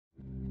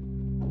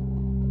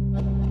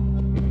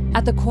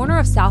At the corner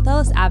of South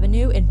Ellis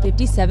Avenue and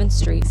 57th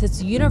Street sits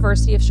the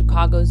University of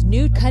Chicago's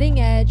new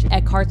cutting-edge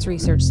Eckhardt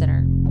Research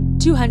Center.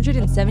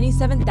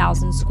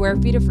 277,000 square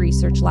feet of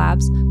research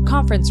labs,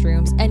 conference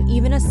rooms, and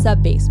even a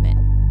sub-basement.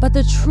 But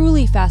the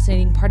truly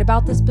fascinating part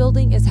about this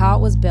building is how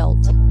it was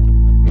built.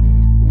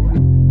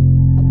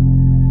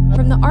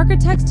 From the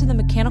architects to the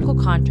mechanical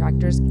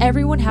contractors,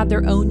 everyone had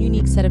their own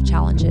unique set of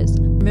challenges.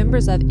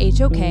 Members of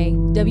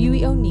HOK,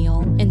 W.E.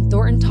 O'Neill, and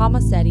Thornton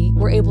Tomasetti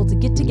were able to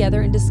get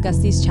together and discuss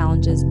these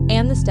challenges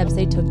and the steps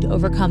they took to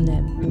overcome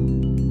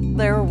them.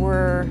 There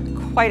were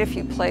quite a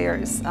few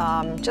players.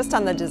 Just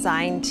on the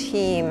design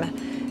team,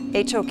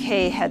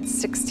 HOK had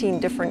 16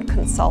 different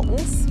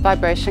consultants.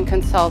 Vibration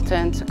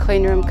consultant, a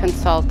clean room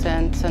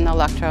consultant, an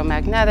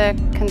electromagnetic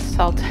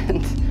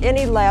consultant.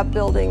 Any lab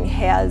building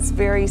has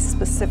very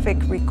specific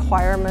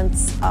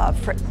requirements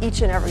for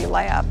each and every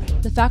lab.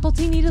 The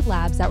faculty needed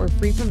labs that were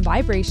free from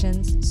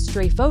vibrations,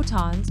 stray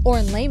photons, or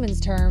in layman's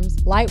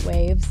terms, light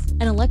waves,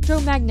 and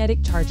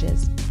electromagnetic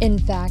charges. In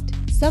fact,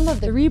 some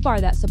of the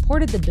rebar that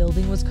supported the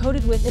building was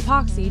coated with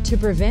epoxy to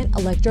prevent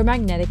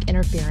electromagnetic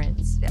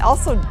interference.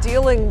 Also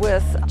dealing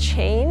with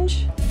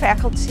change.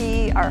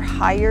 Faculty are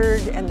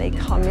hired and they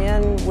come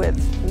in with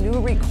new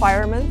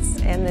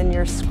requirements and then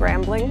you're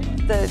scrambling.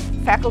 The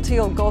faculty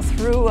will go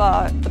through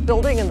the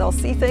building and they'll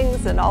see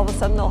things and all of a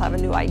sudden they'll have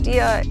a new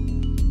idea.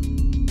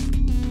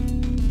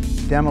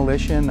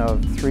 Demolition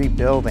of 3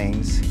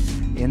 buildings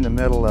in the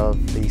middle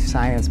of the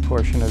science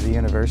portion of the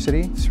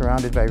university,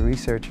 surrounded by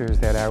researchers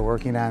that are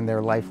working on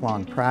their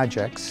lifelong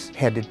projects,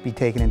 had to be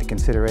taken into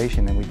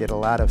consideration, and we did a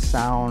lot of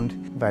sound,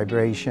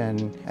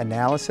 vibration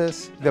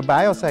analysis. The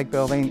biopsych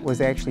building was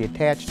actually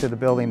attached to the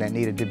building that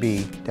needed to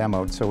be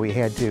demoed, so we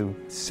had to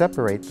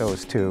separate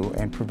those two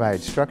and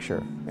provide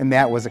structure. And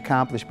that was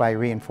accomplished by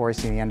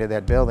reinforcing the end of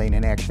that building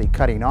and actually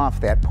cutting off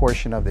that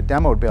portion of the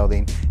demoed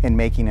building and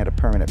making it a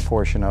permanent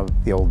portion of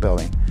the old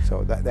building.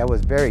 So that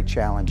was very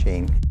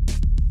challenging.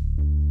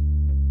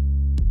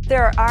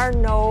 There are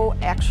no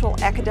actual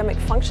academic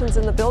functions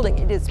in the building.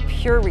 It is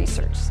pure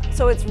research.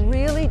 So it's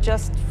really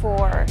just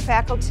for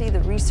faculty,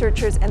 the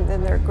researchers, and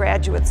then their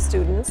graduate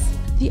students.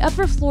 The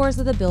upper floors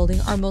of the building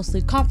are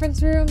mostly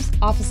conference rooms,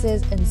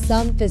 offices, and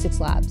some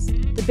physics labs.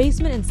 The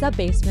basement and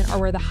sub-basement are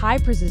where the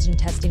high-precision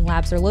testing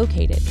labs are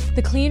located.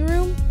 The clean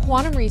room,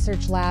 quantum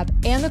research lab,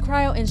 and the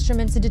cryo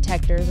instruments and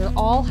detectors are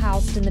all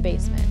housed in the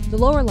basement. The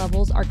lower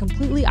levels are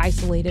completely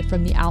isolated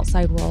from the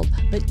outside world,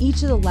 but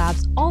each of the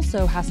labs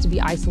also has to be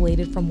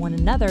isolated from one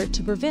another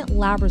to prevent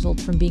lab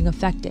results from being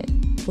affected.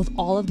 With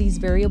all of these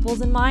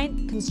variables in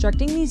mind,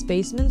 constructing these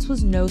basements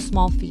was no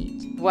small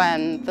feat.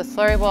 When the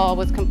slurry wall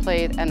was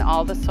complete and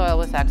all the soil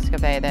was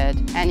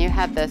excavated, and you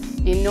had this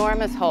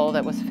enormous hole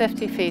that was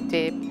 50 feet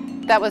deep,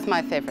 that was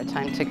my favorite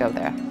time to go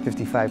there.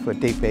 55-foot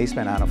deep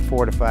basement on a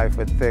 4 to 5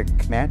 foot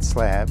thick mat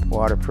slab,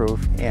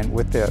 waterproof, and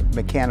with the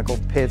mechanical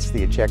pits,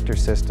 the ejector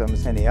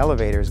systems, and the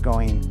elevators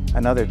going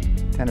another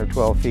 10 or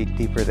 12 feet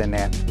deeper than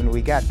that. When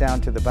we got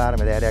down to the bottom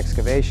of that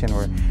excavation,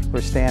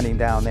 we're standing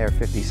down there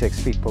 56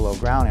 feet below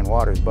ground and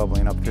water's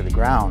bubbling up through the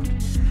ground.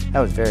 That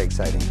was very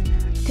exciting.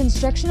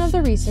 Construction of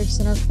the Research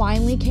Center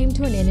finally came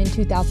to an end in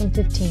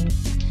 2015.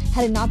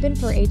 Had it not been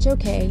for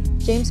HOK,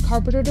 James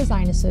Carpenter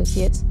Design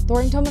Associates,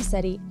 Thornton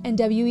Tomasetti, and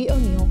W.E.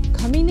 O'Neill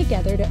coming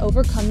together to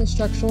overcome the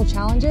structural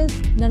challenges,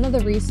 none of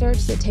the research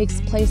that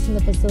takes place in the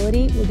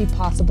facility would be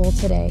possible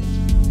today.